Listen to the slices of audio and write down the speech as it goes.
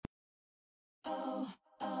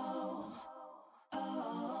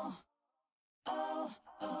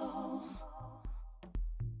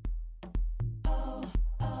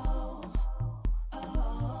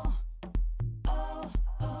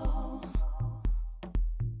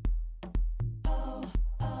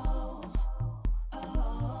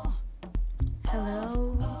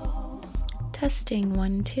Hello. Testing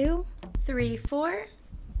 1, 2, 3, 4.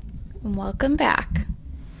 and welcome back.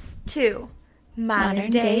 To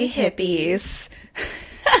Modern Day Hippies.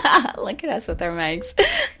 Look at us with our mics.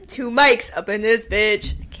 2 mics up in this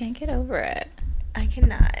bitch. I can't get over it. I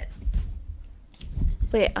cannot.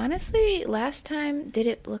 Wait, honestly, last time, did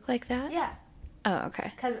it look like that? Yeah. Oh,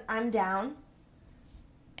 okay. Because I'm down.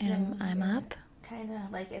 And I'm up? Kind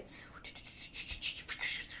of like it's...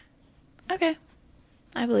 Okay.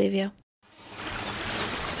 I believe you.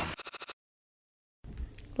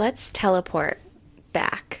 Let's teleport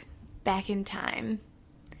back. Back in time.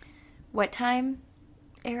 What time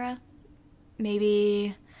era?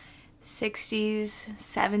 Maybe 60s,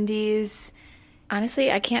 70s.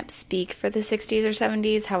 Honestly, I can't speak for the 60s or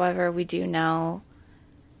 70s. However, we do know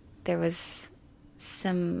there was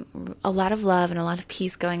a lot of love and a lot of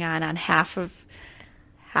peace going on half of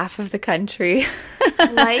the country.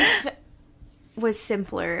 Life was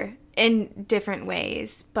simpler in different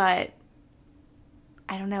ways, but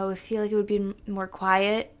I don't know, I feel like it would be more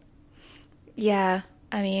quiet. Yeah,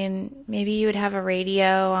 I mean, maybe you would have a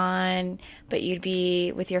radio on, but you'd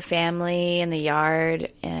be with your family in the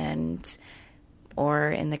yard or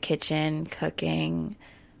in the kitchen cooking.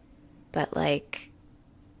 But like,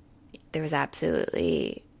 there was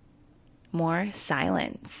absolutely more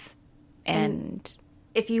silence. And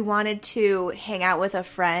if you wanted to hang out with a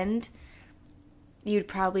friend, you'd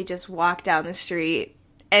probably just walk down the street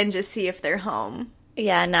and just see if they're home.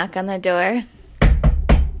 Yeah, knock on the door.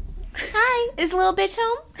 Hi, is little bitch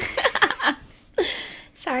home?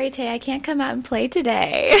 Sorry, Tay, I can't come out and play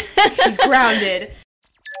today. She's grounded.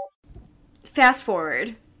 Fast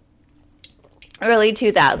forward. Early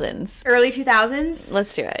 2000s. Early 2000s?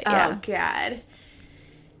 Let's do it, yeah. Oh, God.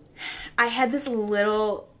 I had this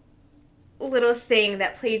little thing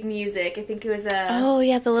that played music. I think it was a... Oh,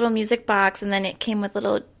 yeah, the little music box, and then it came with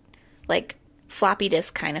little, like, floppy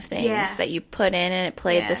disk kind of things that you put in, and it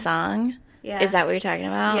played the song. Yeah. Is that what you're talking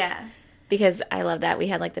about? Yeah. Because I love that. We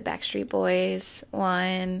had, like, the Backstreet Boys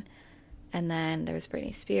one, and then there was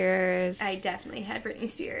Britney Spears. I definitely had Britney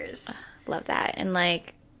Spears. Love that. And,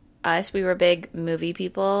 like, us, we were big movie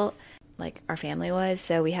people, like, our family was,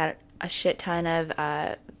 so we had a shit ton of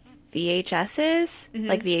VHSs,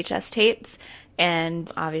 like VHS tapes,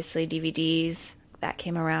 and obviously DVDs. That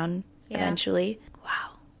came around eventually.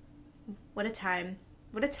 Wow. What a time.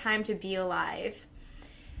 What a time to be alive.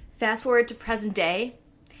 Fast forward to present day,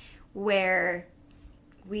 where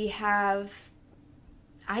we have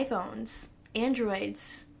iPhones,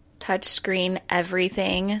 Androids. Touchscreen,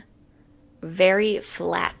 everything. Very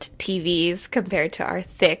flat TVs compared to our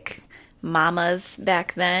thick mamas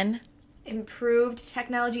back then. Improved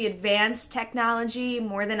technology, advanced technology,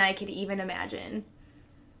 more than I could even imagine.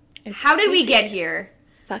 How did we get here?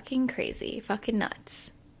 Fucking crazy. Fucking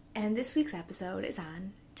nuts. And this week's episode is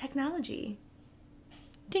on technology.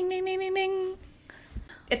 Ding, ding, ding, ding, ding.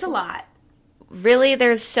 It's a lot. Really,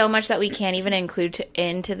 there's so much that we can't even include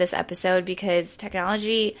into this episode because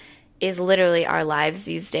technology is literally our lives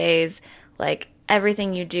these days. Like,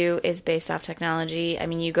 everything you do is based off technology. I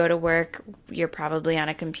mean, you go to work, you're probably on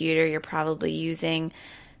a computer, you're probably using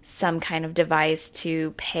some kind of device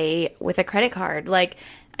to pay with a credit card. Like,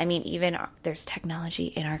 I mean, even there's technology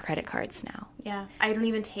in our credit cards now. Yeah, I don't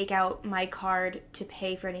even take out my card to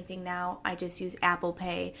pay for anything now. I just use Apple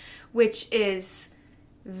Pay, which is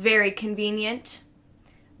very convenient.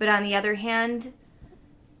 But on the other hand,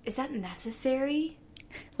 is that necessary?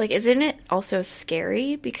 Like, isn't it also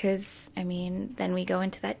scary? Because, I mean, then we go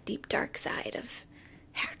into that deep, dark side of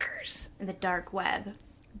hackers. And the dark web.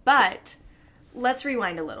 But let's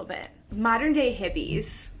rewind a little bit. Modern day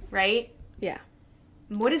hippies, right? Yeah.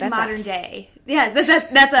 What is That's modern us. day? Yes,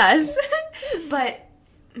 that's us. But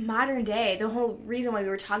modern day, the whole reason why we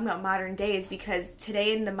were talking about modern day is because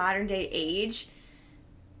today in the modern day age,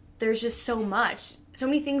 there's just so much. So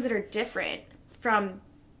many things that are different from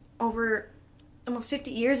over almost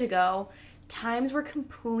 50 years ago. Times were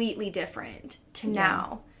completely different to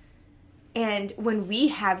now. And when we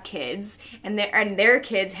have kids and their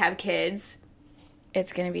kids have kids,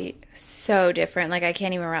 it's going to be so different. Like, I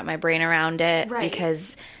can't even wrap my brain around it. Right.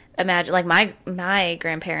 Because imagine, like, my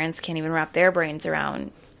grandparents can't even wrap their brains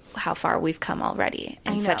around how far we've come already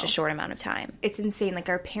in such a short amount of time. It's insane. Like,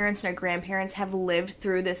 our parents and our grandparents have lived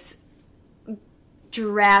through this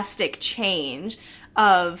drastic change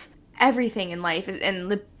of everything in life,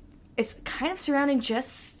 and it's kind of surrounding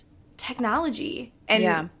just technology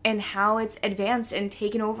and how it's advanced and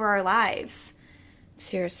taken over our lives.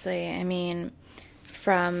 Seriously, I mean,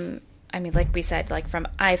 like we said, like from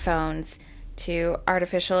iPhones to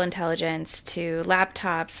artificial intelligence to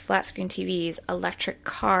laptops, flat screen TVs, electric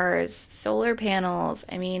cars, solar panels.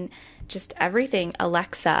 I mean, just everything.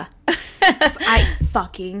 Alexa.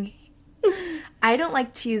 I don't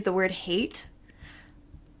like to use the word hate,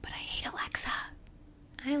 but I hate Alexa.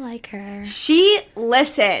 I like her. She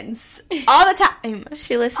listens all the time.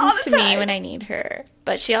 She listens to me when I need her.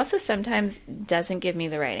 But she also sometimes doesn't give me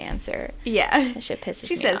the right answer. Yeah. That shit pisses me off.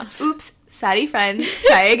 She says, oops, sorry friend,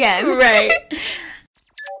 try again. Right.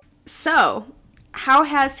 So, how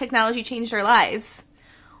has technology changed our lives?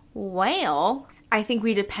 Well, I think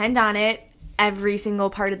we depend on it every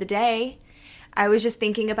single part of the day. I was just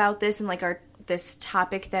thinking about this and like this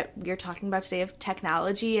topic that we're talking about today of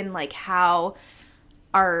technology and like how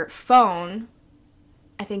our phone,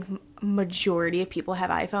 I think majority of people have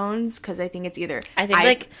iPhones because I think it's either... I think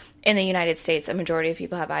like in the United States, a majority of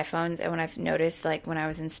people have iPhones. And when I've noticed, like when I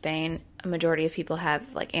was in Spain, a majority of people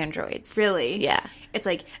have like Androids. Really? Yeah. It's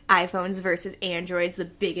like iPhones versus Androids, the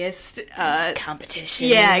biggest... competition.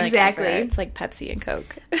 Yeah, like, exactly. Ever. It's like Pepsi and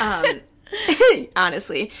Coke.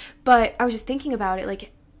 Honestly. But I was just thinking about it,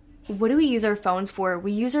 like, what do we use our phones for?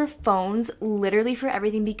 We use our phones literally for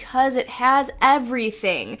everything because it has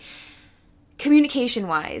everything.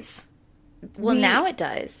 Communication-wise. Well, now it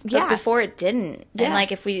does. But before it didn't. Yeah. And,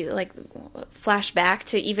 like, if we, like, flash back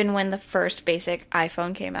to even when the first basic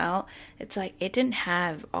iPhone came out, it's like it didn't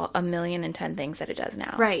have 1,010,000 things that it does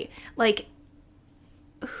now. Right. Like,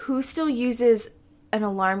 who still uses an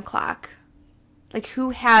alarm clock? Like,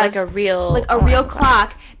 who has... Like a real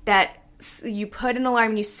clock that... You put an alarm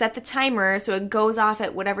and you set the timer so it goes off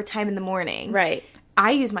at whatever time in the morning. Right.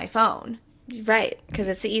 I use my phone. Right, because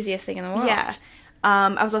it's the easiest thing in the world. Yeah.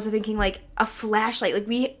 I was also thinking, like, a flashlight.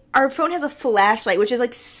 Like, our phone has a flashlight, which is,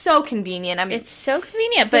 like, so convenient. It's so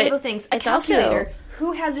convenient, but little things. A it's calculator. also...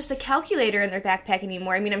 Who has just a calculator in their backpack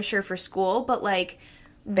anymore? I mean, I'm sure for school, but, like,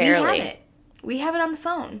 barely. We have it. We have it on the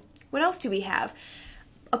phone. What else do we have?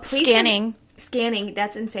 A place Scanning,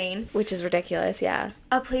 that's insane. Which is ridiculous, yeah.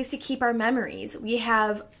 A place to keep our memories. We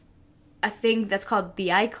have a thing that's called the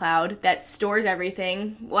iCloud that stores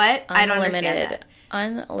everything. What? I don't understand that.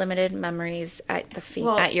 Unlimited memories at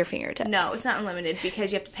at your fingertips. No, it's not unlimited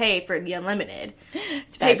because you have to pay for the unlimited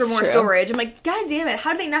to pay for more storage. I'm like, God damn it,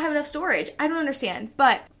 how do they not have enough storage? I don't understand.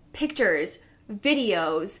 But pictures,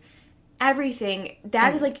 videos, everything,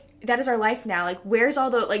 that is our life now. Like, where's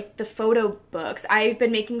all the photo books? I've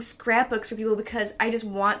been making scrapbooks for people because I just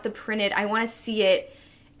want the printed. I want to see it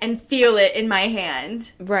and feel it in my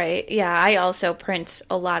hand. Right. Yeah, I also print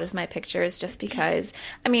a lot of my pictures just because,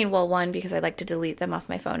 I mean, well, one, because I like to delete them off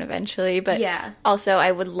my phone eventually, but also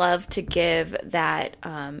I would love to give that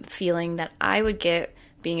feeling that I would get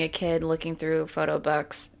being a kid looking through photo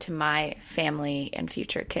books to my family and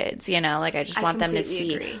future kids, you know? Like, I just want them to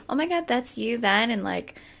see, oh my God, that's you then, and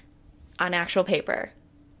like, on actual paper.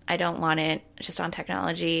 I don't want it just on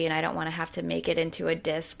technology, and I don't want to have to make it into a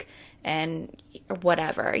disc and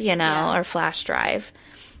whatever, you know, or flash drive.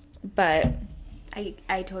 But I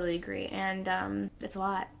totally agree, and it's a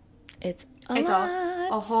lot. It's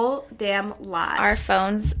a whole damn lot. Our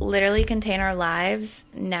phones literally contain our lives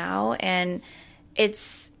now, and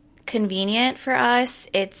it's convenient for us.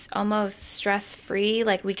 It's almost stress-free.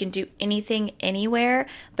 Like, we can do anything anywhere,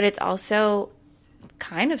 but it's also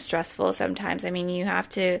kind of stressful sometimes. I mean, you have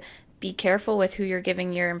to be careful with who you're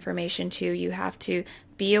giving your information to. You have to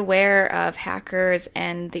be aware of hackers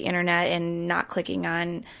and the internet and not clicking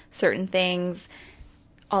on certain things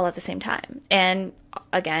all at the same time. And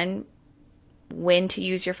again, when to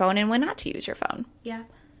use your phone and when not to use your phone. Yeah.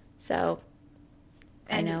 So,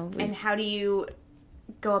 I know. And how do you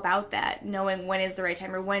go about that, knowing when is the right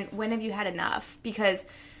time, or when have you had enough? Because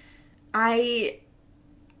I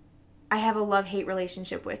have a love-hate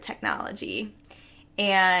relationship with technology,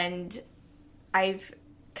 and I've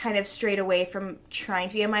kind of strayed away from trying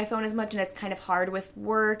to be on my phone as much, and it's kind of hard with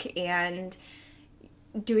work and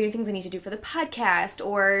doing the things I need to do for the podcast,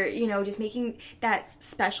 or, you know, just making that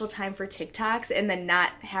special time for TikToks and then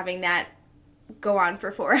not having that go on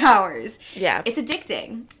for 4 hours. Yeah. It's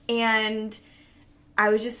addicting. And I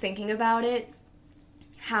was just thinking about it,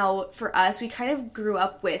 how for us, we kind of grew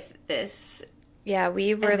up with this. Yeah,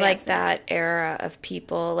 we were like that era of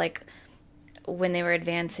people, like when they were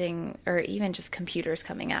advancing, or even just computers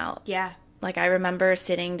coming out. Yeah. Like, I remember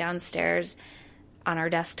sitting downstairs on our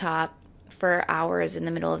desktop for hours in the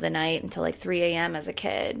middle of the night until like 3 a.m. as a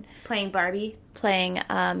kid. Playing Barbie? Playing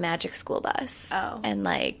Magic School Bus. Oh. And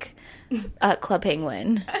like Club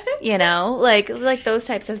Penguin, you know? Like those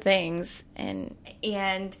types of things.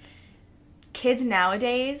 And kids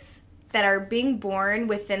nowadays that are being born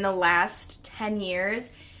within the last 10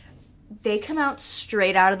 years, they come out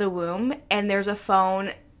straight out of the womb and there's a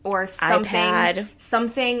phone or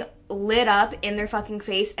something lit up in their fucking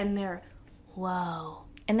face and they're, whoa.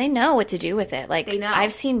 And they know what to do with it. Like, they know.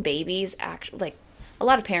 I've seen babies like a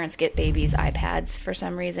lot of parents get babies iPads for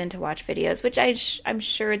some reason to watch videos, which I'm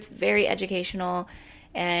sure it's very educational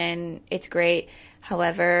and it's great.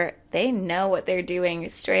 However, they know what they're doing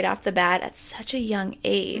straight off the bat at such a young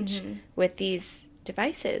age with these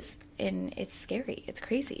devices. And it's scary. It's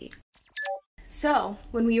crazy. So,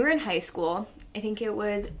 when we were in high school, I think it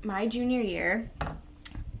was my junior year,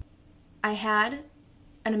 I had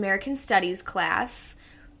an American Studies class,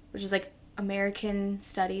 which is like American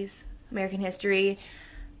Studies, American History,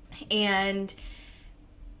 and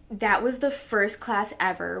that was the first class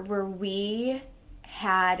ever where we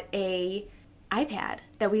had a iPad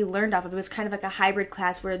that we learned off of. It was kind of like a hybrid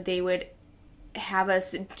class where they would have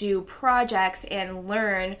us do projects and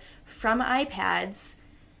learn from iPads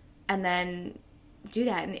and then do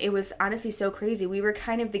that. And it was honestly so crazy. We were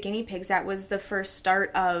kind of the guinea pigs. That was the first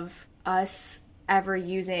start of us ever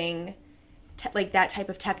using like that type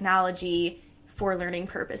of technology for learning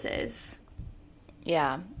purposes.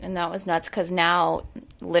 Yeah, and that was nuts because now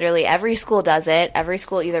literally every school does it. Every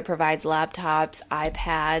school either provides laptops,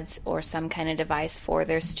 iPads, or some kind of device for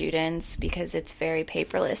their students because it's very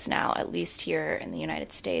paperless now, at least here in the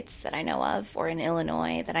United States that I know of, or in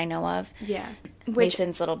Illinois that I know of. Yeah.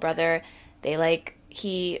 Mason's little brother,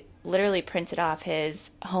 he literally printed off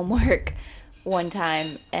his homework one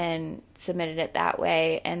time and submitted it that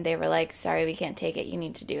way, and they were like, sorry, we can't take it, you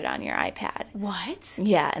need to do it on your iPad. What?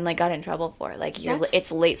 Yeah, and like got in trouble for it. Like,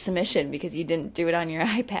 it's late submission because you didn't do it on your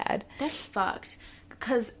iPad. That's fucked.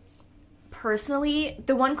 Because personally,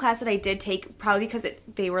 the one class that I did take, probably because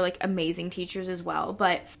they were like amazing teachers as well,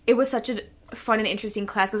 but it was such a fun and interesting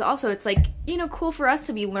class because also it's like, you know, cool for us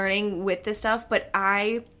to be learning with this stuff, but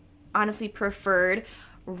I honestly preferred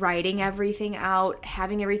writing everything out,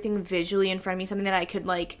 having everything visually in front of me, something that I could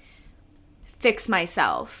like fix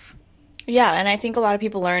myself. Yeah, and I think a lot of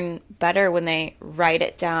people learn better when they write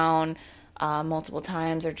it down multiple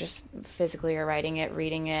times or just physically are writing it,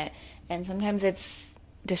 reading it, and sometimes it's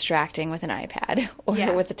distracting with an iPad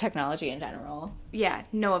or with the technology in general. Yeah,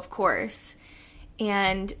 no, of course.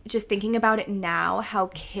 And just thinking about it now,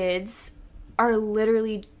 how kids are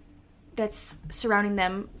literally, that's surrounding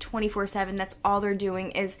them 24/7, that's all they're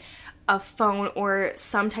doing is a phone or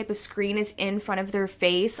some type of screen is in front of their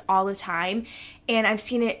face all the time. And I've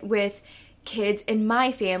seen it with kids in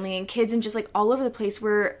my family and kids in just like all over the place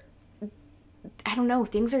where, I don't know,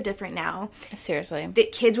 things are different now. Seriously. The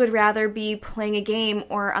kids would rather be playing a game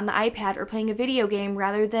or on the iPad or playing a video game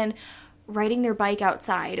rather than riding their bike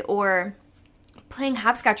outside or playing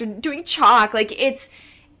hopscotch or doing chalk. Like, it's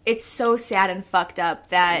so sad and fucked up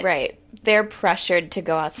that... Right. They're pressured to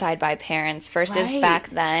go outside by parents versus back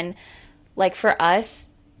then. Like, for us...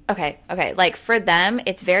 Okay. Like, for them,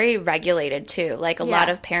 it's very regulated, too. Like, a lot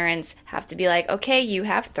of parents have to be like, okay, you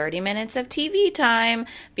have 30 minutes of TV time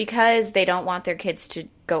because they don't want their kids to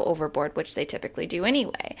go overboard, which they typically do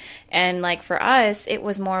anyway. And, like, for us, it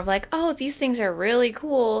was more of like, oh, these things are really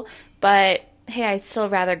cool, but... hey, I'd still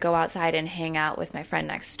rather go outside and hang out with my friend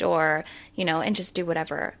next door, you know, and just do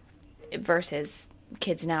whatever, versus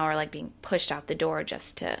kids now are like being pushed out the door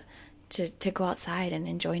just to go outside and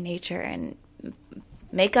enjoy nature and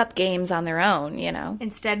make up games on their own, you know.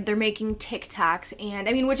 Instead, they're making TikToks, and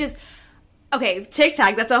I mean, which is, okay,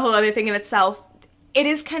 TikTok, that's a whole other thing in itself. It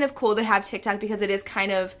is kind of cool to have TikTok because it is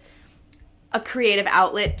kind of a creative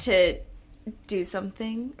outlet to do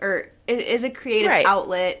something, or it is a creative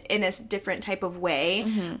outlet in a different type of way,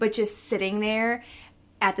 but just sitting there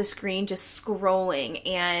at the screen just scrolling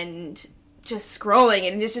and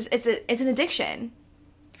it's an addiction.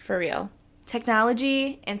 For real.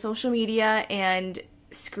 Technology and social media and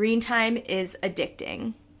screen time is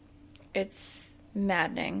addicting. It's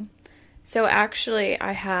maddening. So actually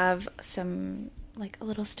I have some, like, a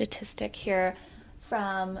little statistic here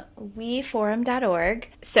from weforum.org.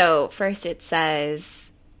 So first it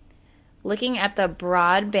says, looking at the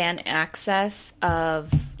broadband access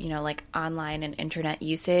of, you know, like online and internet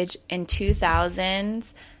usage, in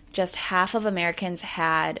 2000s, just half of Americans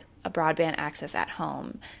had a broadband access at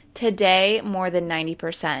home. Today, more than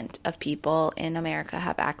 90% of people in America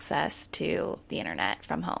have access to the internet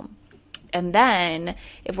from home. And then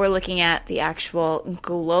if we're looking at the actual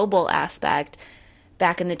global aspect,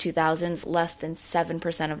 back in the 2000s, less than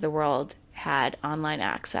 7% of the world had online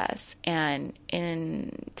access. And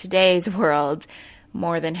in today's world,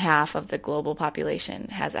 more than half of the global population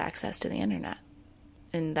has access to the internet.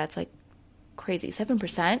 And that's like crazy.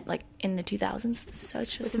 7%, like in the 2000s, it's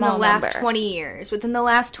such a small number. Within the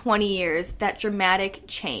last 20 years, that dramatic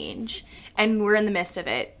change, and we're in the midst of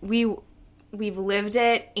it. We've lived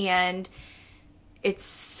it, and it's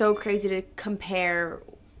so crazy to compare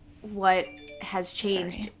what has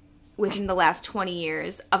changed within the last 20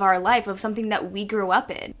 years of our life, of something that we grew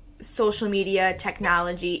up in. Social media,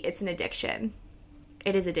 technology, it's an addiction.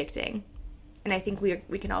 It is addicting. And I think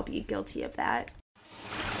we can all be guilty of that.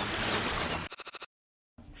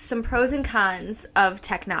 Some pros and cons of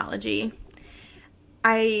technology.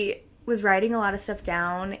 I was writing a lot of stuff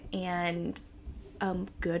down, and a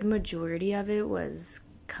good majority of it was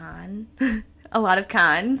con. A lot of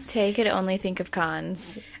cons. Tay could only think of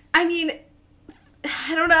cons. I mean,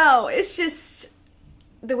 I don't know. It's just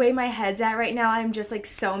the way my head's at right now. I'm just like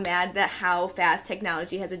so mad that how fast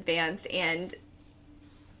technology has advanced and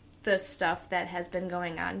the stuff that has been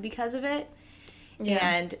going on because of it. Yeah.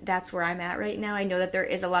 And that's where I'm at right now. I know that there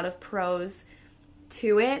is a lot of pros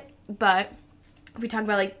to it, but if we talk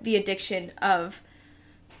about like the addiction of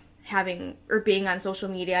having or being on social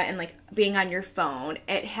media and like being on your phone,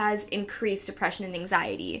 it has increased depression and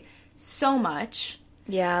anxiety so much.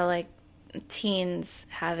 Yeah, like teens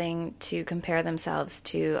having to compare themselves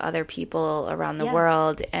to other people around the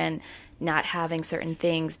world and not having certain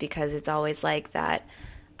things because it's always like that.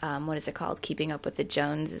 What is it called? Keeping up with the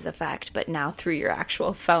Joneses effect, but now through your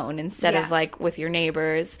actual phone instead of like with your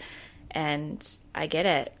neighbors. And I get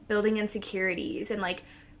it. Building insecurities and like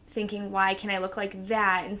thinking, why can I look like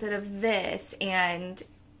that instead of this? And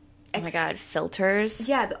oh my God, filters.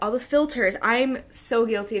 Yeah, all the filters. I'm so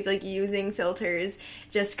guilty of like using filters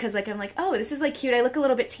just because like I'm like, oh, this is like cute. I look a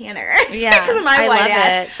little bit tanner. Yeah, because of my I white love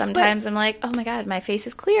ass. it. Sometimes I'm like, oh my God, my face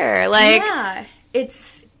is clear. Like, yeah,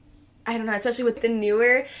 it's. I don't know, especially with the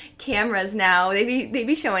newer cameras now. They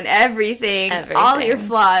be showing everything, all your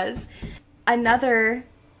flaws. Another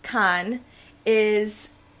con is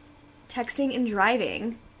texting and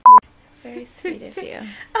driving. Very sweet of you.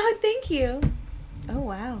 Oh, thank you. Oh,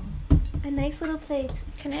 wow. A nice little plate.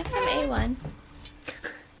 Can I have some A1?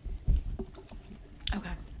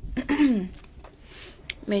 Okay.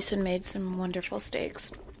 Mason made some wonderful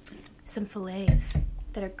steaks. Some fillets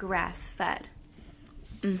that are grass-fed.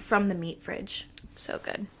 From the meat fridge. So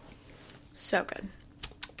good. So good.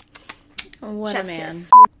 What Chef's a man.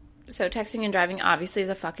 kiss. So texting and driving obviously is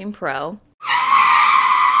a fucking pro.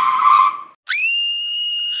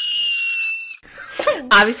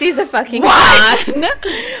 Obviously is a fucking con.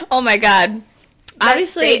 Oh my God.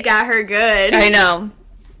 Obviously it got her good. I know.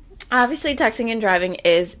 Obviously texting and driving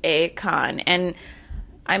is a con. And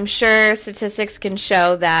I'm sure statistics can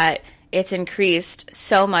show that it's increased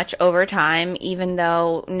so much over time, even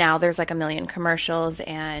though now there's like a million commercials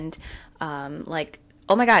and like,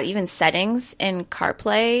 oh my God, even settings in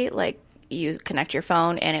CarPlay, like you connect your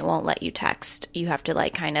phone and it won't let you text. You have to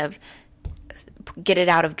like kind of get it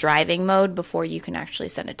out of driving mode before you can actually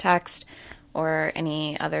send a text or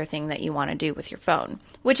any other thing that you want to do with your phone,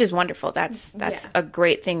 which is wonderful. That's a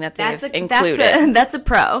great thing that they've included. That's a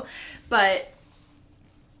pro. But,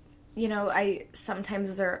 you know,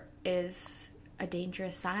 sometimes there is a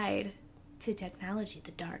dangerous side to technology,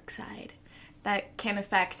 the dark side, that can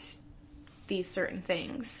affect these certain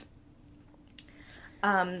things.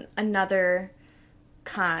 Another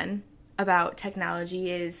con about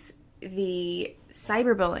technology is the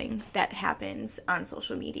cyberbullying that happens on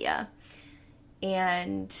social media.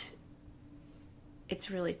 And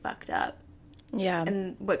it's really fucked up. Yeah.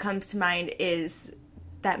 And what comes to mind is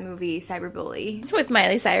that movie, Cyberbully. With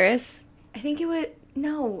Miley Cyrus. I think it would...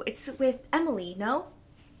 No, it's with Emily, no?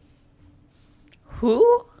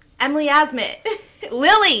 Who? Emily Asmit.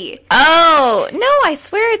 Lily! Oh, no, I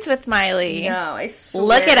swear it's with Miley. No, I swear.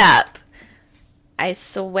 Look it up. I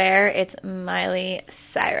swear it's Miley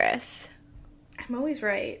Cyrus. I'm always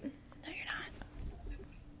right. No, you're not.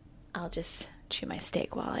 I'll just chew my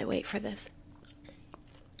steak while I wait for this.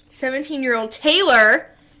 17-year-old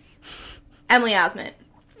Taylor. Emily Asmit.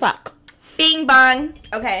 Fuck. Bing bong.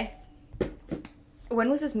 Okay. When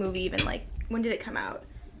was this movie even, like, when did it come out?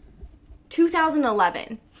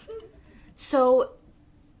 2011. So,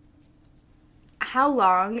 how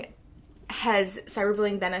long has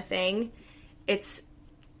cyberbullying been a thing? It's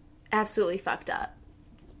absolutely fucked up.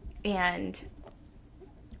 And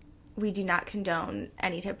we do not condone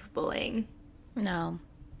any type of bullying. No.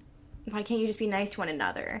 Why can't you just be nice to one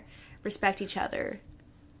another? respect each other.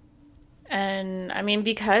 And, I mean,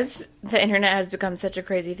 because the internet has become such a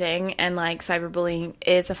crazy thing and, like, cyberbullying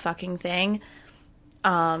is a fucking thing,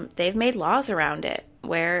 they've made laws around it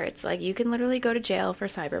where it's like you can literally go to jail for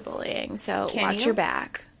cyberbullying. So watch your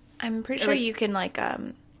back. I'm pretty sure you can, like,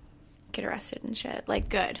 get arrested and shit. Like,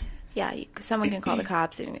 good. Yeah, someone can call the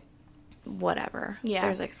cops and whatever. Yeah.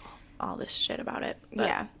 There's, like, all this shit about it. But.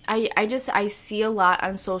 Yeah. I see a lot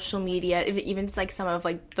on social media, even it's, like, some of,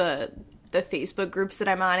 like, the Facebook groups that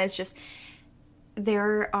I'm on, is just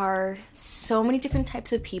there are so many different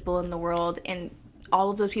types of people in the world, and all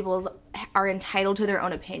of those people are entitled to their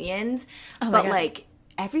own opinions. But, like,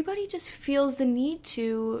 everybody just feels the need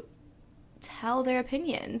to tell their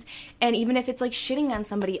opinions. And even if it's, like, shitting on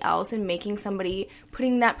somebody else and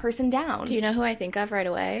putting that person down. Do you know who I think of right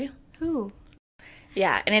away? Who?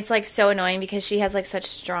 Yeah, and it's, like, so annoying because she has, like, such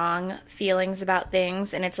strong feelings about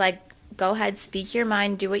things, and it's, like, go ahead, speak your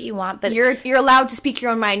mind, do what you want, but you're allowed to speak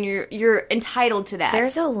your own mind. You're entitled to that.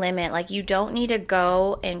 There's a limit. Like, you don't need to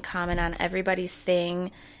go and comment on everybody's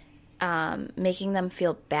thing, making them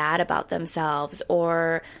feel bad about themselves,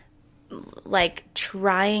 or like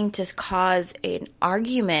trying to cause an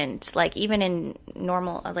argument. Like, even in a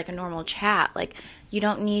normal chat, like, you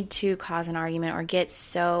don't need to cause an argument or get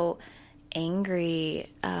so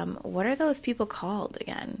angry. What are those people called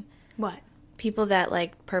again? What? People that,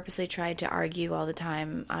 like, purposely tried to argue all the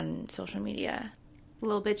time on social media.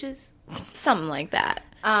 Little bitches? Something like that.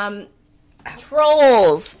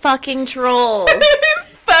 Trolls. Fucking trolls.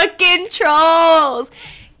 Fucking trolls.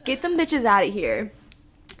 Get them bitches out of here.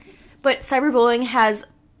 But cyberbullying has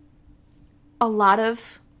a lot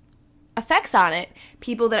of effects on it.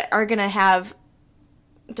 People that are going to have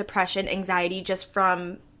depression, anxiety, just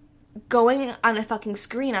from going on a fucking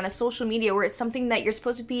screen, on a social media, where it's something that you're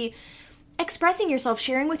supposed to be expressing yourself,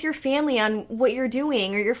 sharing with your family on what you're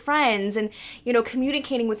doing, or your friends, and, you know,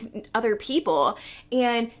 communicating with other people.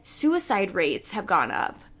 And suicide rates have gone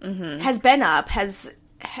up. Mm-hmm. Has been up. Has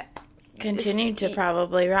continued to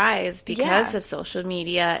probably rise because of social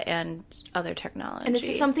media and other technology. And this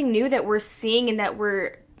is something new that we're seeing and that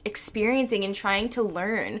we're experiencing and trying to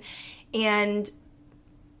learn. And,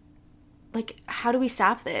 like, how do we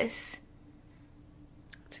stop this?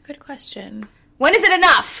 It's a good question. When is it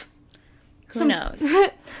enough? Who knows?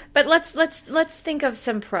 But let's think of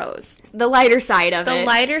some pros. The lighter side of it. The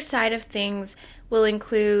lighter side of things will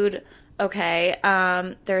include,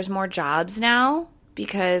 there's more jobs now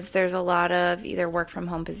because there's a lot of either work from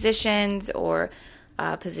home positions or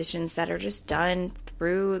positions that are just done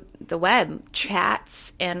through the web,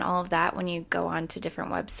 chats and all of that. When you go on to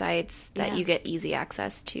different websites, that you get easy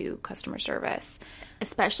access to customer service.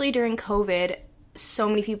 Especially during COVID, so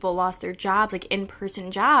many people lost their jobs, like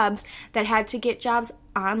in-person jobs, that had to get jobs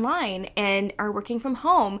online and are working from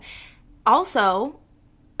home. Also,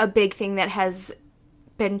 a big thing that has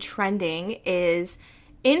been trending is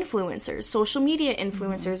influencers, social media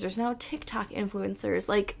influencers. Mm-hmm. There's now TikTok influencers.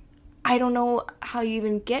 Like, I don't know how you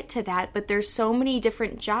even get to that, but there's so many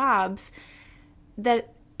different jobs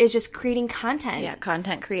that is just creating content. Yeah,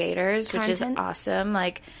 content creators, which is awesome.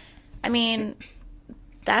 Like, I mean,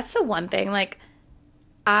 that's the one thing. Like,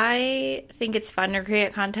 I think it's fun to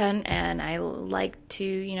create content, and I like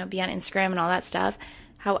to, be on Instagram and all that stuff.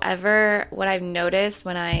 However, what I've noticed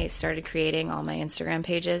when I started creating all my Instagram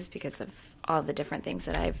pages, because of all the different things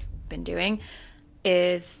that I've been doing,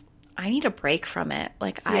 is I need a break from it.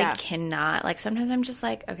 Like, I cannot. Like, sometimes I'm just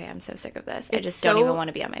like, okay, I'm so sick of this. I just don't even want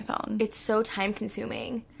to be on my phone. It's so time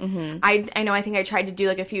consuming. Mm-hmm. I know, I think I tried to do,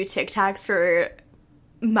 like, a few TikToks for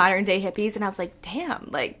modern day hippies, and I was like, damn,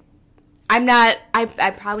 like, I'm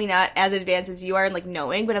probably not as advanced as you are in, like,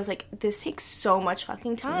 knowing, but I was like, this takes so much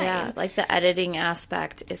fucking time. Yeah, like, the editing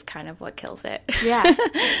aspect is kind of what kills it. Yeah.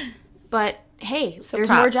 But, hey, there's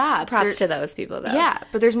more jobs. Props to those people, though. Yeah,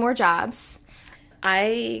 but there's more jobs.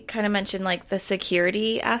 I kind of mentioned, like, the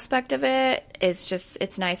security aspect of it is just,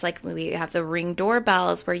 it's nice. Like, we have the Ring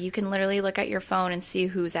doorbells where you can literally look at your phone and see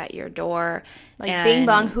who's at your door. Like, bing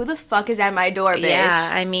bong, who the fuck is at my door, bitch? Yeah,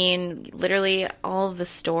 I mean, literally all of the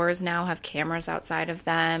stores now have cameras outside of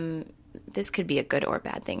them. This could be a good or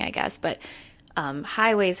bad thing, I guess, but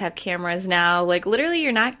highways have cameras now. Like, literally,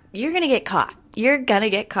 you're going to get caught. You're going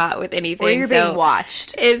to get caught with anything. Or you're being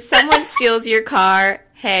watched. If someone steals your car,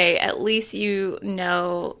 hey, at least you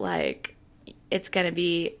know, like, it's going to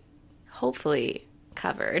be hopefully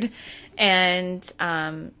covered. And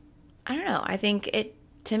I don't know. I think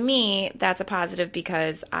to me, that's a positive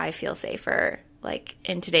because I feel safer, like,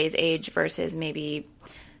 in today's age versus maybe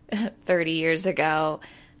 30 years ago.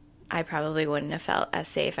 I probably wouldn't have felt as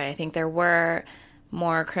safe. And I think there were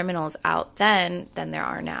more criminals out then than there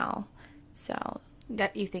are now. So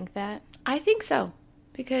That you think that? I think so.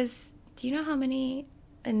 Because do you know how many,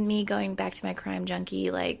 and me going back to my crime junkie,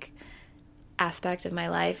 like, aspect of my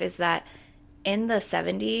life, is that in the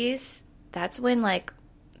 70s, that's when, like,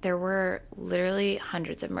 there were literally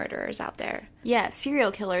hundreds of murderers out there. Yeah,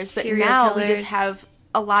 serial killers. But Serial now killers. we just have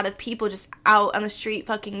a lot of people just out on the street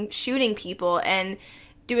fucking shooting people and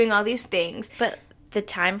doing all these things. But the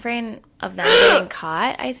time frame of them getting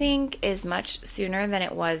caught, I think, is much sooner than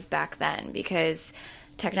it was back then, because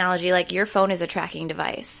technology, like, your phone is a tracking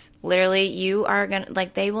device. Literally, you are gonna,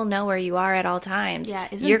 like, they will know where you are at all times. Yeah,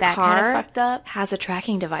 isn't your that car kind of fucked up? has a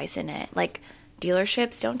tracking device in it. Like,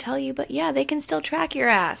 dealerships don't tell you, but yeah, they can still track your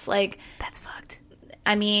ass. Like, That's fucked.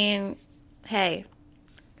 I mean, hey,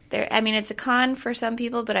 it's a con for some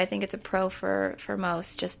people, but I think it's a pro for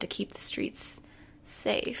most, just to keep the streets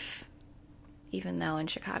safe. Even though in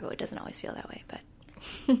Chicago it doesn't always feel that way, but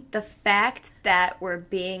The fact that we're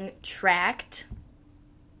being tracked,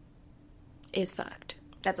 is fucked.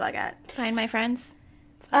 that's all I got. Fine, my friends.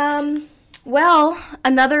 Well,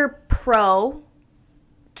 another pro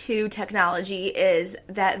to technology is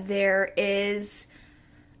that there is,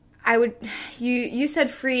 you said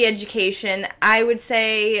free education. I would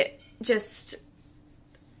say just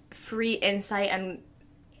free insight and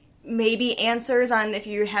maybe answers on, if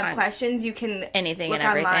you have questions, you can anything look and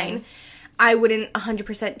everything. online. I wouldn't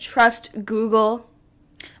 100% trust Google.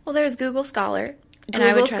 Well, there's Google Scholar, and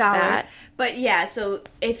I would trust that. But yeah, so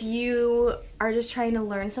if you are just trying to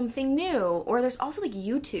learn something new, or there's also like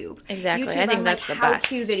YouTube. Exactly. YouTube I think on, that's like, the best.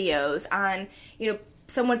 how-to videos on,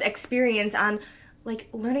 someone's experience on, like,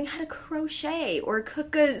 learning how to crochet or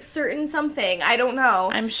cook a certain something. I don't know.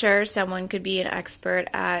 I'm sure someone could be an expert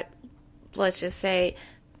at, let's just say,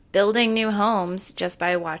 building new homes just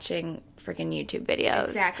by watching freaking YouTube videos.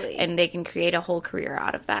 Exactly. And they can create a whole career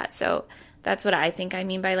out of that. So that's what I think I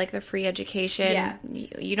mean by, like, the free education. Yeah.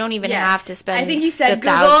 You don't even have to spend I think you said the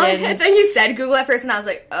Google. thousands. I think you said Google at first, and I was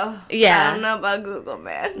like, oh, Yeah. I don't know about Google,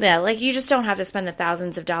 man. Yeah, like, you just don't have to spend the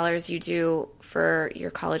thousands of dollars you do for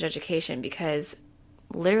your college education, because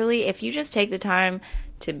literally, if you just take the time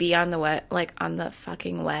to be on the web, like, on the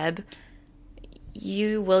fucking web,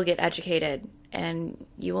 you will get educated and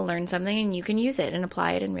you will learn something and you can use it and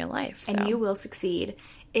apply it in real life. So. And you will succeed.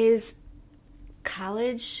 Is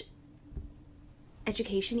college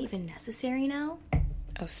education even necessary now?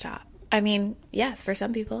 Oh, stop. I mean, yes, for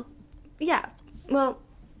some people. Yeah. Well,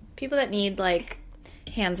 People that need, like,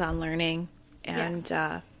 hands-on learning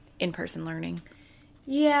and in-person learning.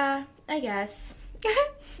 yeah, I guess.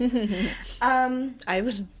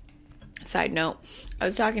 Side note, I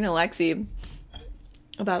was talking to Lexi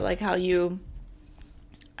about, like, how you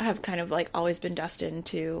have kind of, like, always been destined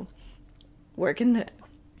to work in the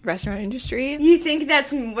restaurant industry. You think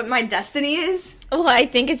that's what my destiny is? Well, I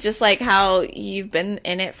think it's just, like, how you've been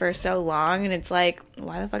in it for so long, and it's like,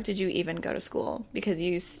 why the fuck did you even go to school? Because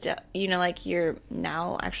like, you're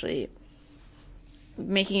now actually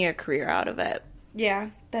making a career out of it. Yeah,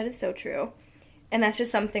 that is so true. And that's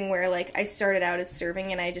just something where, like, I started out as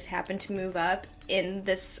serving and I just happened to move up in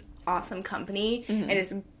this awesome company and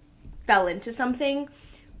just fell into something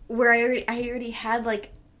where I already had,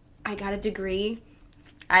 like, I got a degree.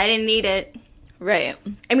 I didn't need it. Right.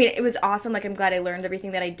 I mean, it was awesome. Like, I'm glad I learned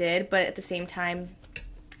everything that I did, but at the same time,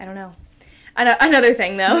 I don't know. Another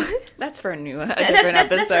thing, though. That's for a different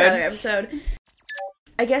episode. That's for another episode.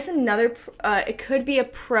 I guess it could be a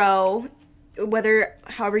pro,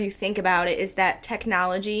 however you think about it, is that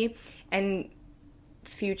technology and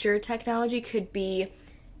future technology could be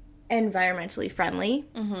environmentally friendly.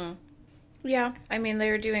 Mm-hmm. Yeah. I mean, they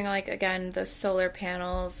were doing, like, again, the solar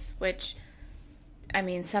panels, which, I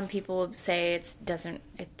mean, some people will say it doesn't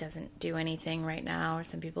do anything right now, or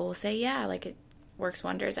some people will say, yeah, like, it works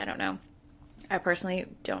wonders. I don't know. I personally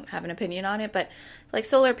don't have an opinion on it, but, like,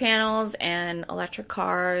 solar panels and electric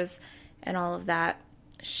cars and all of that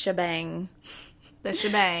shebang. The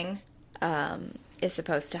shebang. Is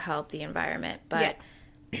supposed to help the environment, but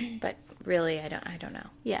really, I don't know.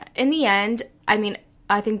 Yeah. In the end, I mean,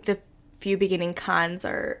 I think the few beginning cons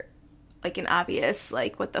are, like, an obvious,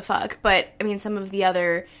 like, what the fuck. But, I mean, some of the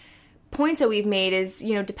other points that we've made is,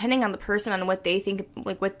 depending on the person, on what they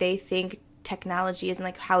think technology is and,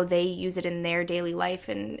 like, how they use it in their daily life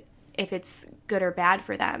and if it's good or bad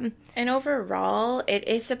for them. And overall, it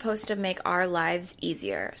is supposed to make our lives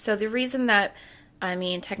easier. So the reason that,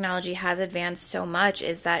 technology has advanced so much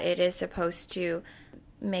is that it is supposed to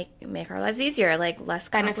make our lives easier, like, less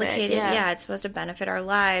complicated. Benefit, yeah. It's supposed to benefit our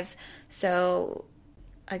lives. So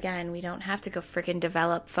again, we don't have to go freaking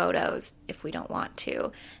develop photos if we don't want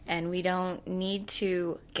to. And we don't need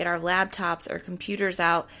to get our laptops or computers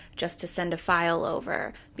out just to send a file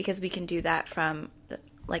over, because we can do that from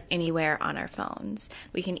like anywhere on our phones.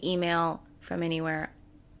 We can email from anywhere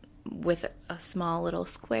with a small little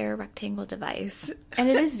square rectangle device. And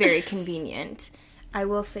it is very convenient. I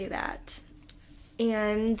will say that.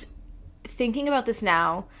 And thinking about this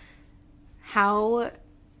now, how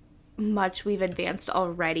much we've advanced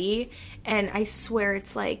already, and I swear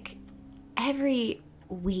it's like every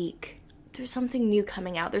week there's something new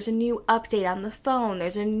coming out. There's a new update on the phone.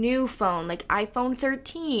 There's a new phone, like iPhone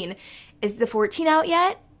 13. Is the 14 out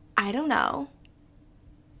yet? I don't know.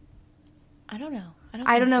 I don't know.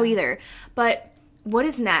 I don't know either. But what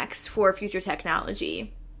is next for future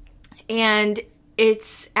technology? And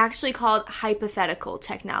it's actually called hypothetical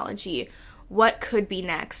technology. What could be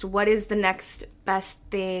next? What is the next best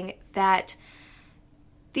thing that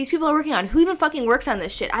these people are working on? Who even fucking works on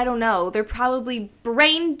this shit? I don't know. They're probably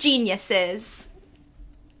brain geniuses.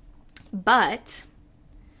 But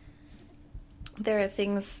there are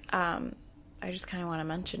things, I just kind of want to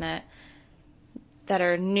mention it, that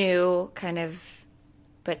are new, kind of,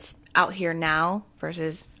 but out here now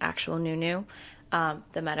versus actual new. The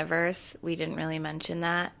metaverse, we didn't really mention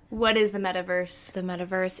that. What is the metaverse? The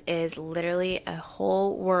metaverse is literally a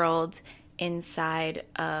whole world inside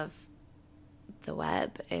of the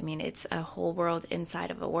web. I mean, it's a whole world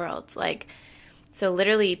inside of a world. Like, so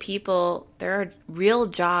literally there are real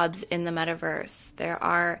jobs in the metaverse. There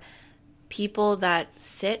are people that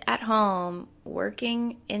sit at home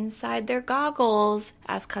working inside their goggles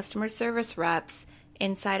as customer service reps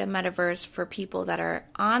inside a metaverse for people that are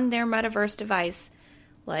on their metaverse device,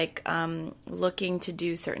 like looking to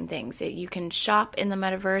do certain things. You can shop in the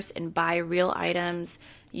metaverse and buy real items.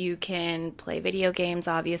 You can play video games,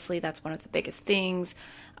 obviously. That's one of the biggest things.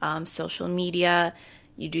 Social media,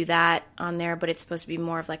 you do that on there, but it's supposed to be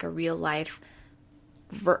more of like a real life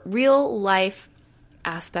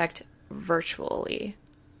aspect virtually.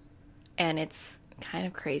 And it's kind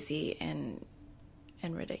of crazy and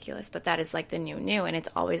ridiculous, but that is like the new, and it's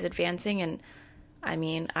always advancing. And I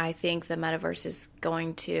mean, I think the metaverse is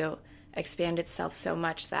going to expand itself so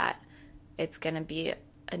much that it's going to be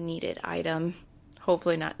a needed item,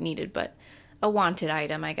 hopefully not needed, but a wanted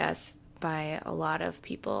item, I guess, by a lot of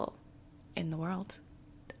people in the world.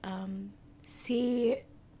 See,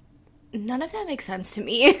 none of that makes sense to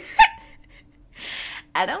me.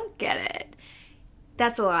 I don't get it.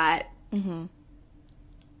 That's a lot. Mm-hmm.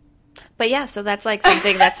 But yeah, so that's like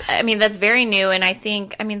something that's very new. And I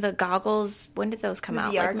think, the goggles, when did those come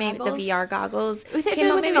out? Like maybe the VR goggles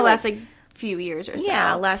came out maybe the last few years or so.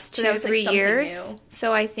 Yeah, last so 2-3 years. New.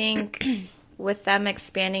 So I think with them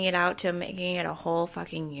expanding it out to making it a whole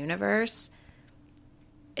fucking universe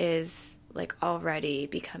is like already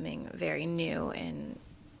becoming very new and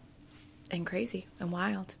crazy and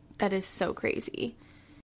wild. That is so crazy.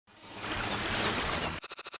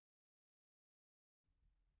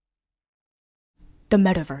 The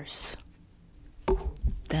metaverse.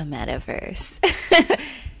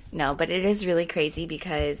 No, but it is really crazy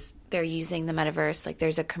because they're using the metaverse. Like,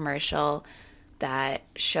 there's a commercial that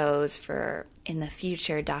shows for in the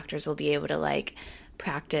future, doctors will be able to like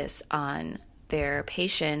practice on their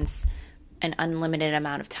patients an unlimited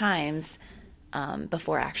amount of times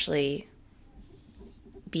before actually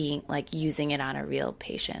being like using it on a real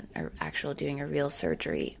patient or actual doing a real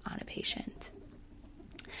surgery on a patient.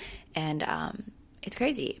 And it's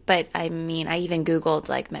crazy. But I even Googled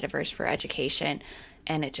like metaverse for education,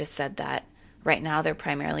 and it just said that right now they're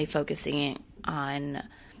primarily focusing on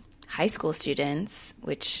high school students,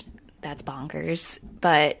 which that's bonkers.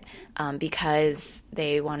 But because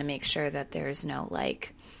they want to make sure that there's no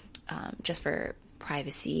like, just for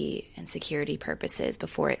privacy and security purposes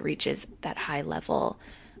before it reaches that high level,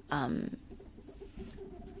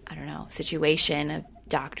 situation of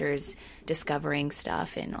doctors discovering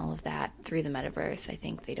stuff and all of that through the metaverse. I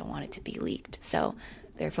think they don't want it to be leaked. So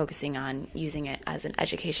they're focusing on using it as an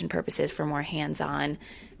education purposes for more hands-on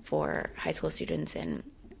for high school students and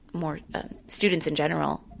more students in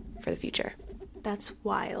general for the future. That's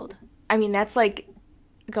wild. I mean, that's like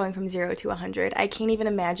going from 0 to 100. I can't even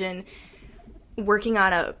imagine working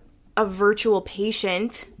on a virtual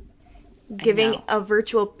patient, giving a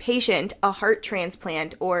virtual patient a heart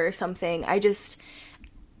transplant or something.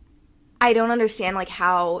 I don't understand like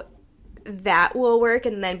how that will work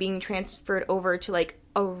and then being transferred over to like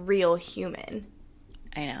a real human.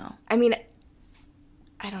 I know. I mean,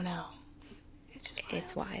 I don't know.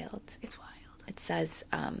 It's wild. It's wild. It says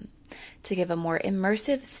to give a more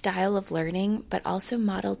immersive style of learning, but also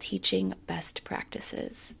model teaching best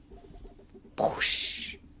practices.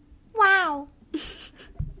 Whoosh. Wow.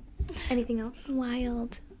 Anything else?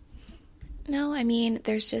 Wild. No, I mean,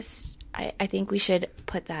 there's just, I think we should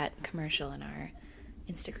put that commercial in our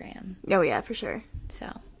Instagram. Oh, yeah, for sure.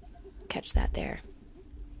 So, catch that there.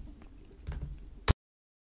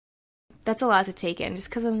 That's a lot to take in, just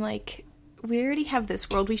because I'm like, we already have this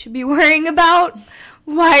world we should be worrying about.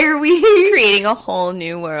 Why are we Creating a whole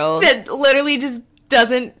new world that literally just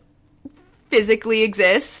doesn't physically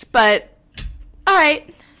exist? But, all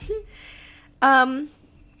right.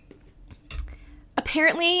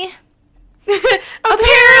 Apparently,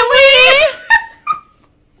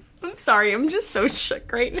 I'm sorry, I'm just so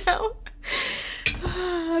shook right now.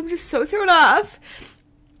 I'm just so thrown off.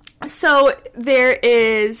 So there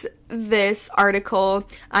is this article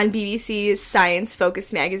on BBC's Science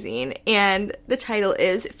Focus magazine, and the title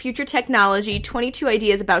is Future Technology, 22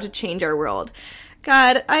 Ideas About to Change Our World.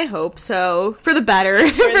 God, I hope so. For the better.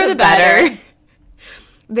 For the better.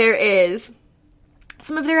 There is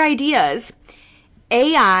some of their ideas.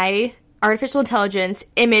 AI, artificial intelligence,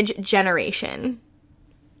 image generation.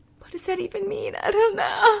 What does that even mean? I don't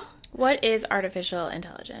know. What is artificial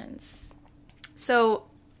intelligence? So,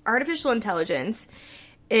 artificial intelligence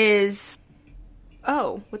is...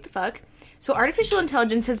 Oh, what the fuck? So, artificial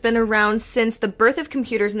intelligence has been around since the birth of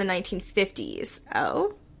computers in the 1950s.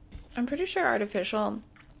 Oh? I'm pretty sure artificial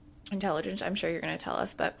intelligence, I'm sure you're going to tell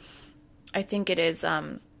us, but I think it is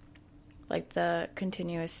like the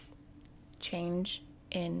continuous change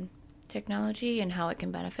in technology and how it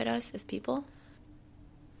can benefit us as people.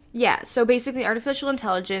 Yeah, so basically artificial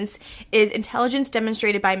intelligence is intelligence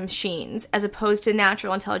demonstrated by machines as opposed to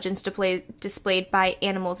natural intelligence displayed by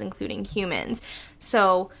animals, including humans.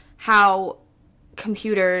 So how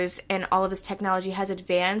computers and all of this technology has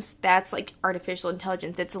advanced, that's like artificial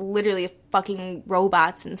intelligence. It's literally fucking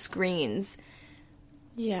robots and screens.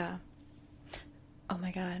 Yeah. Oh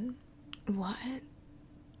my god. What?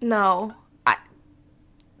 No.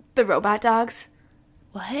 The robot dogs?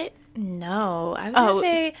 What? No. I was going to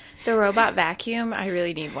say the robot vacuum. I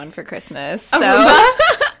really need one for Christmas. So. Roomba?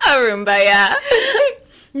 A Roomba, yeah.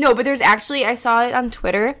 No, but there's actually, I saw it on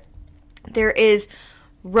Twitter, there is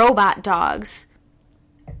robot dogs.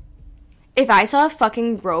 If I saw a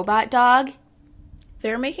fucking robot dog...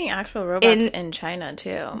 They're making actual robots in China,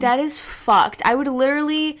 too. That is fucked. I would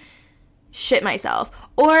literally shit myself.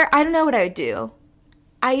 Or, I don't know what I would do.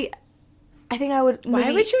 I think I would...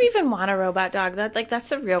 Why would you even want a robot dog? That's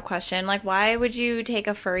the real question. Like, why would you take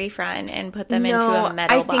a furry friend and put them into a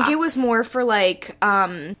metal box? I think it was more for, like,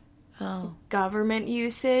 government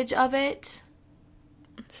usage of it.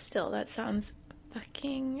 Still, that sounds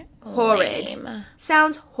fucking horrid. Lame.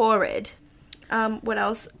 Sounds horrid. What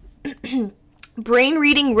else?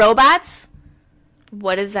 Brain-reading robots?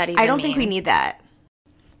 What does that even mean? I don't think we need that.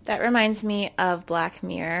 That reminds me of Black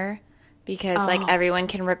Mirror. Because, like, everyone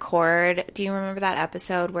can record. Do you remember that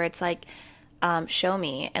episode where it's, like, show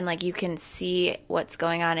me? And, like, you can see what's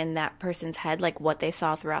going on in that person's head, like, what they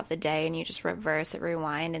saw throughout the day. And you just reverse it,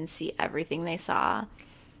 rewind, and see everything they saw.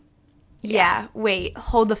 Yeah. Wait,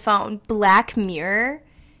 hold the phone. Black Mirror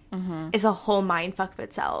is a whole mindfuck of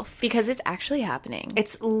itself. Because it's actually happening.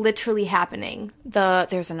 It's literally happening.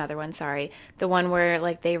 There's another one, sorry. The one where,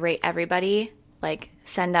 like, they rate everybody. Like,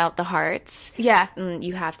 send out the hearts. Yeah. And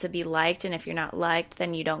you have to be liked, and if you're not liked,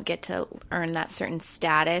 then you don't get to earn that certain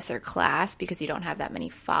status or class because you don't have that many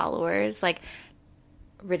followers. Like,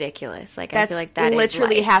 ridiculous. Like, I feel like that is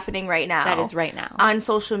literally life. happening right now. That is right now. On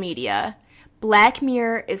social media. Black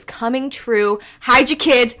Mirror is coming true. Hide your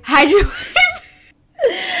kids. Hide your...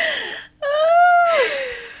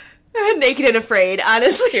 Naked and Afraid,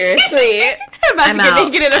 honestly. Seriously. I'm about to get out.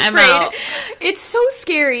 naked and I'm afraid. out. It's so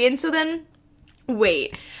scary. And so then...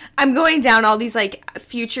 Wait, I'm going down all these, like,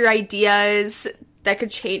 future ideas that could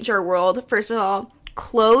change our world. First of all,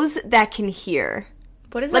 clothes that can hear.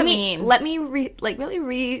 What does that mean? Let me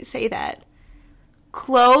re-say that.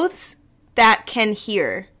 Clothes that can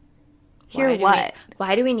hear. Hear what?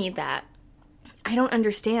 Why do we need that? I don't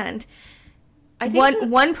understand. I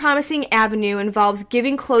think One promising avenue involves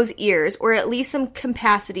giving clothes ears, or at least some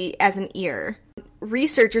capacity as an ear.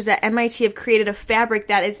 Researchers at MIT have created a fabric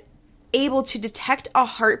that is able to detect a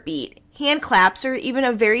heartbeat, hand claps, or even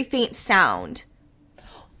a very faint sound.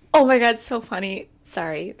 Oh my god, so funny.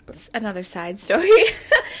 Sorry, another side story.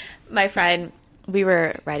 My friend, we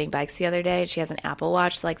were riding bikes the other day. She has an Apple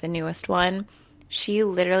Watch, like the newest one. She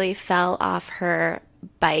literally fell off her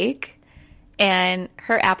bike, and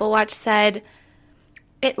her Apple Watch said,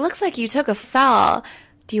 "It looks like you took a fall.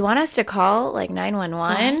 do you want us to call, like,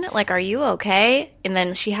 911? What? Like, are you okay? And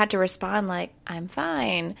then she had to respond, like, I'm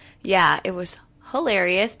fine. Yeah, it was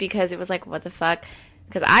hilarious because it was like, what the fuck?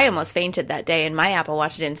 Because I almost fainted that day, and my Apple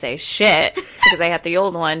Watch didn't say shit because I had the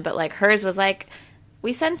old one. But, like, hers was like,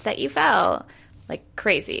 we sensed that you fell. Like,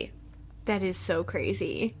 crazy. That is so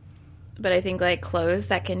crazy. But I think, like, clothes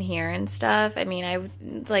that can hear and stuff, I mean,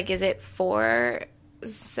 like, is it for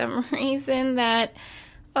some reason that,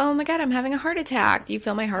 oh, my God, I'm having a heart attack. Do you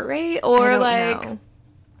feel my heart rate? Or, like...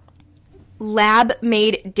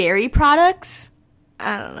 Lab-made dairy products?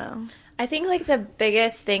 I don't know. I think, like, the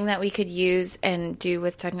biggest thing that we could use and do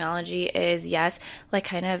with technology is, yes, like,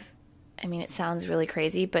 kind of, I mean, it sounds really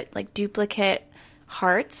crazy, but, like, duplicate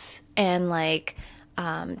hearts and, like,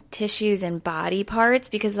 tissues and body parts,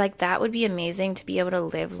 because, like, that would be amazing to be able to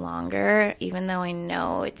live longer, even though I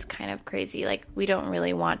know it's kind of crazy. Like, we don't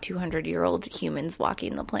really want 200-year-old humans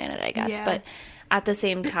walking the planet, I guess. Yeah. But at the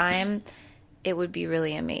same time, it would be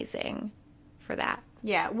really amazing for that.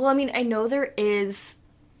 Yeah. Well, I mean, I know there is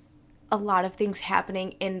a lot of things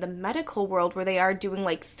happening in the medical world where they are doing,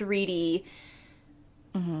 like, 3D...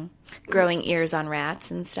 growing ears on rats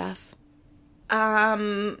and stuff.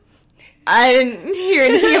 I didn't hear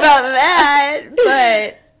anything about that,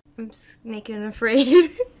 but I'm just making it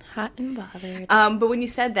afraid. Hot and bothered. But when you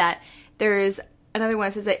said that, there's another one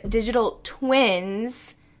that says that digital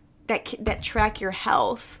twins that track your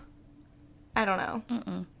health. I don't know.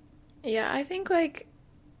 Mm-mm. Yeah, I think, like...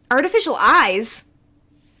 Artificial eyes.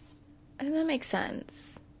 And that makes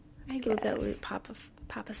sense. I guess. That would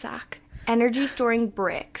pop a sock. Energy storing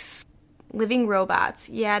bricks. Living robots.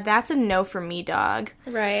 Yeah, that's a no for me, dog.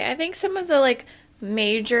 Right. I think some of the, like,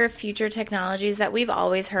 major future technologies that we've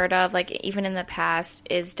always heard of, like, even in the past,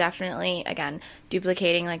 is definitely, again,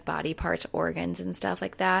 duplicating, like, body parts, organs, and stuff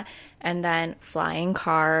like that. And then flying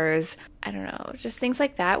cars. I don't know. Just things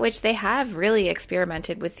like that, which they have really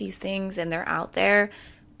experimented with these things, and they're out there.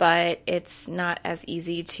 But it's not as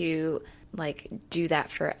easy to, like, do that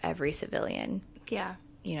for every civilian. Yeah.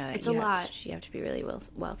 You know, it's a lot. You have to be really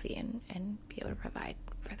wealthy and be able to provide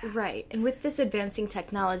for that. Right. And with this advancing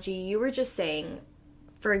technology, you were just saying,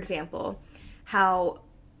 for example, how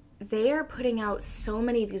they are putting out so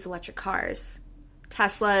many of these electric cars.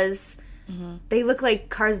 Teslas. Mm-hmm. They look like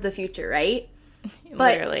cars of the future, right?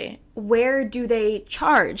 Literally. But where do they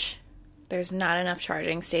charge? There's not enough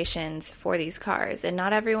charging stations for these cars, and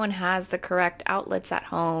not everyone has the correct outlets at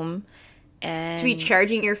home. And to be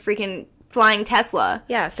charging your freaking flying Tesla.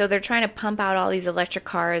 Yeah, so they're trying to pump out all these electric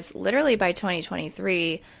cars literally by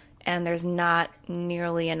 2023, and there's not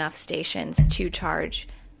nearly enough stations to charge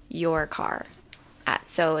your car at.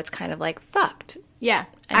 So it's kind of like fucked. Yeah.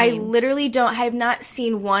 I literally I have not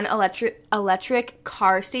seen one electric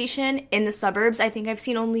car station in the suburbs. I think I've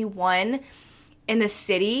seen only one in the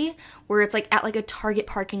city where it's, like, at, like, a Target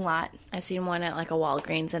parking lot. I've seen one at, like, a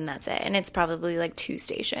Walgreens, and that's it. And it's probably, like, 2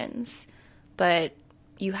 stations. But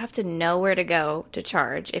you have to know where to go to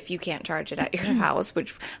charge if you can't charge it at your house,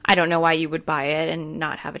 which I don't know why you would buy it and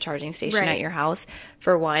not have a charging station at your house,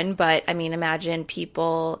 for one. But, I mean, imagine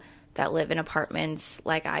people that live in apartments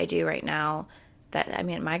like I do right now. That, I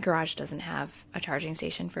mean, my garage doesn't have a charging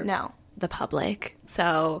station for the public.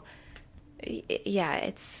 So,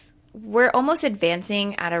 yeah, we're almost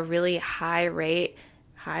advancing at a really high rate,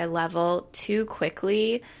 high level too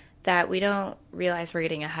quickly that we don't realize we're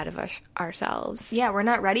getting ahead of ourselves. Yeah, we're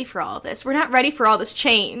not ready for all of this. We're not ready for all this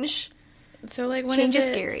change. So, like, change is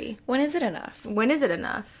scary. When is it enough? When is it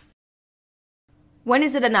enough? When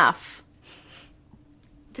is it enough?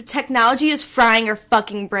 The technology is frying our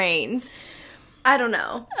fucking brains. I don't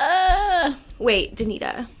know. Wait,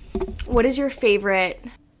 Danita, what is your favorite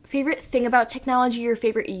thing about technology, your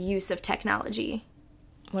favorite use of technology?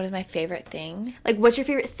 What is my favorite thing? Like, what's your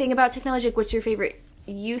favorite thing about technology? Like, what's your favorite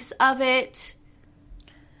use of it?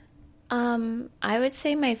 I would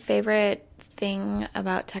say my favorite thing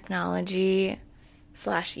about technology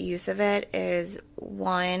 / use of it is,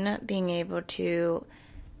 one, being able to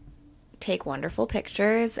take wonderful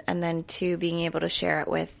pictures, and then 2, being able to share it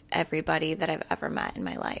with everybody that I've ever met in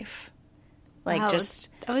my life. Like, wow, just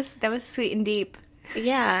that was sweet and deep.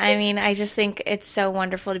 Yeah, I mean, I just think it's so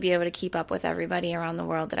wonderful to be able to keep up with everybody around the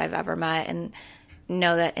world that I've ever met and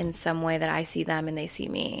know that in some way that I see them and they see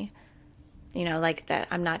me. You know, like that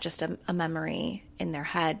I'm not just a memory in their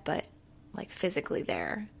head, but, like, physically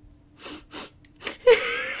there.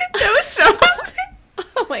 That was so...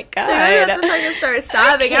 Oh, my God. I was going to start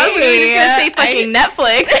sobbing. I was literally just going to say fucking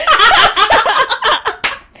Netflix.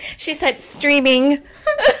 She said streaming.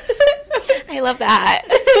 I love that.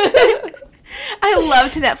 I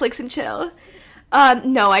love to Netflix and chill.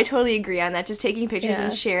 No, I totally agree on that. Just taking pictures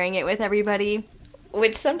and sharing it with everybody.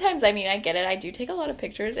 Which sometimes, I mean, I get it. I do take a lot of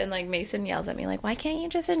pictures, and, like, Mason yells at me, like, why can't you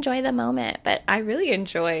just enjoy the moment? But I really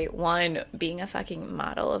enjoy, one, being a fucking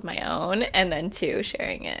model of my own, and then, two,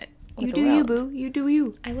 sharing it with the world. You, boo. You do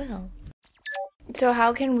you. I will. So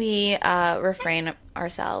how can we refrain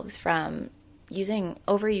ourselves from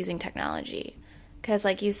overusing technology? Because,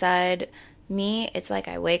 like you said, me, it's like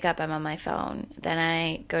I wake up, I'm on my phone, then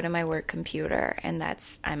I go to my work computer, and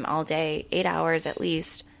I'm all day, 8 hours at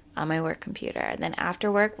least, on my work computer. And then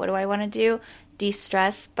after work, what do I want to do?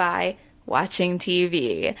 De-stress by watching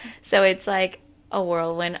TV. So it's like a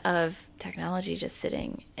whirlwind of technology just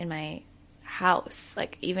sitting in my house.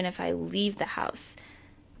 Like, even if I leave the house,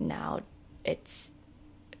 now it's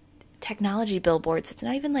technology billboards. It's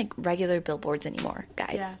not even like regular billboards anymore,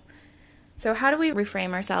 guys. Yeah. So how do we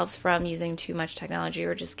reframe ourselves from using too much technology,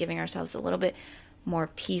 or just giving ourselves a little bit more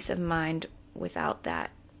peace of mind without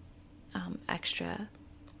that extra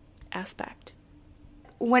aspect?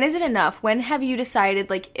 When is it enough? When have you decided,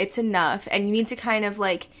 like, it's enough and you need to kind of,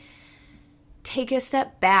 like, take a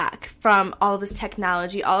step back from all this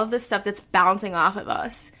technology, all of this stuff that's bouncing off of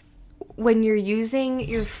us? When you're using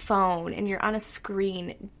your phone and you're on a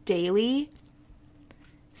screen daily,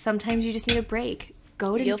 sometimes you just need a break.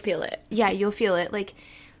 You'll feel it. Yeah, you'll feel it. Like,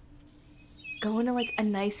 go into, like, a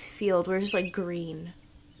nice field where it's just, like, green.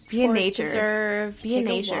 Be in nature. Preserve, be in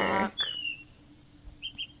nature.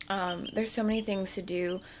 Walk. There's so many things to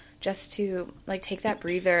do just to, like, take that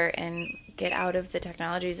breather and get out of the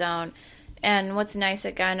technology zone. And what's nice,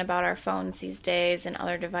 again, about our phones these days and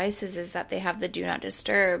other devices is that they have the do not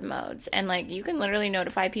disturb modes. And, like, you can literally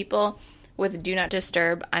notify people with do not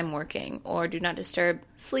disturb, I'm working, or do not disturb,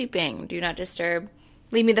 sleeping, do not disturb,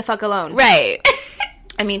 leave me the fuck alone. Right.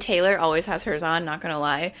 I mean, Taylor always has hers on, not gonna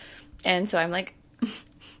lie. And so I'm like,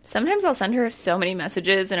 sometimes I'll send her so many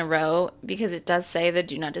messages in a row because it does say the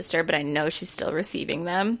do not disturb, but I know she's still receiving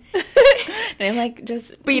them. And I'm like,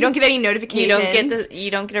 but you don't get any notifications.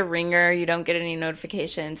 You don't get a ringer, you don't get any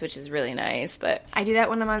notifications, which is really nice. But I do that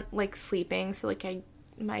when I'm on, like, sleeping, so, like,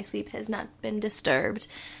 my sleep has not been disturbed.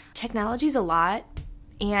 Technology's a lot,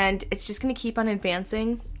 and it's just going to keep on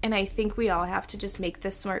advancing, and I think we all have to just make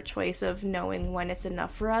the smart choice of knowing when it's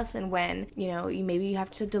enough for us and when, you know, maybe you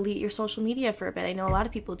have to delete your social media for a bit. I know a lot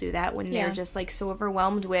of people do that when they're just, like, so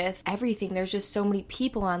overwhelmed with everything. There's just so many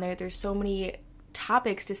people on there. There's so many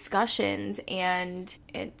topics, discussions, and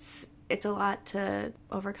it's a lot to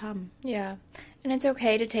overcome. Yeah, and it's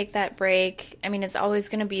okay to take that break. I mean, it's always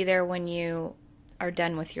going to be there when you are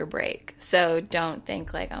done with your break. So don't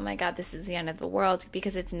think like, oh my God, this is the end of the world,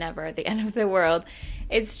 because it's never the end of the world.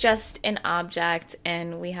 It's just an object,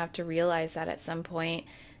 and we have to realize that at some point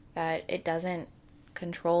that it doesn't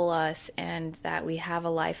control us and that we have a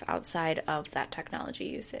life outside of that technology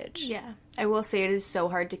usage. Yeah. I will say it is so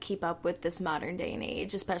hard to keep up with this modern day and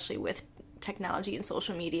age, especially with technology and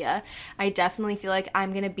social media. I definitely feel like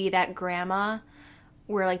I'm going to be that grandma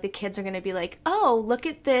where, like, the kids are going to be like, oh, look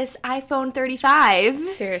at this iPhone 35.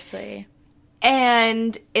 Seriously.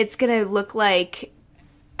 And it's going to look like,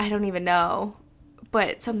 I don't even know,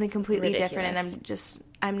 but something completely different, and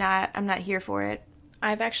I'm not here for it.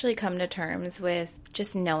 I've actually come to terms with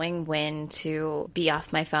just knowing when to be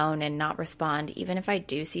off my phone and not respond. Even if I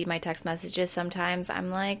do see my text messages sometimes, I'm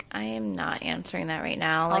like, I am not answering that right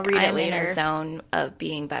now. I'll read it later. I'm in a zone of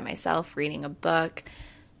being by myself, reading a book,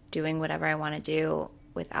 doing whatever I want to do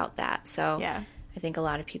without that. So yeah. I think a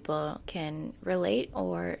lot of people can relate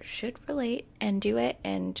or should relate and do it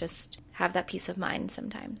and just have that peace of mind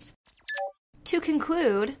sometimes. To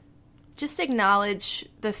conclude, just acknowledge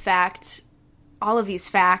the fact, all of these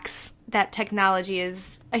facts, that technology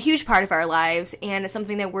is a huge part of our lives, and it's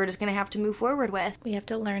something that we're just going to have to move forward with. We have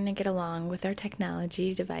to learn to get along with our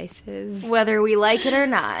technology devices, whether we like it or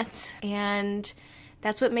not. And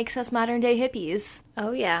that's what makes us modern day hippies.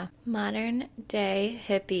 Oh yeah, modern day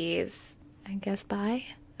hippies. I guess bye.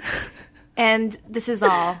 And this is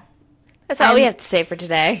all. That's all we have to say for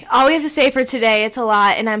today. All we have to say for today. It's a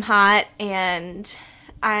lot, and I'm hot, and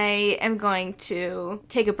I am going to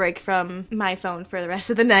take a break from my phone for the rest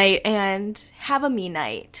of the night and have a me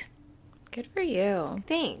night. Good for you.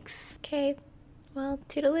 Thanks. Okay. Well,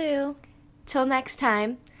 toodaloo. Till next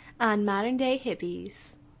time on Modern Day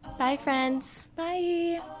Hippies. Bye, friends.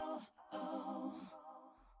 Bye.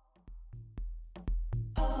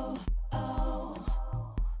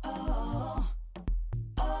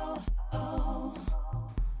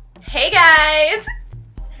 Hey guys!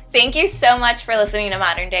 Thank you so much for listening to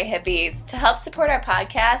Modern Day Hippies. To help support our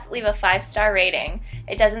podcast, leave a 5-star rating.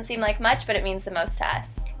 It doesn't seem like much, but it means the most to us.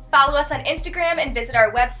 Follow us on Instagram and visit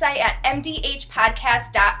our website at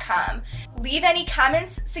mdhpodcast.com. Leave any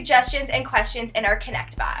comments, suggestions, and questions in our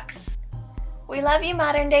Connect box. We love you,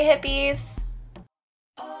 modern day hippies.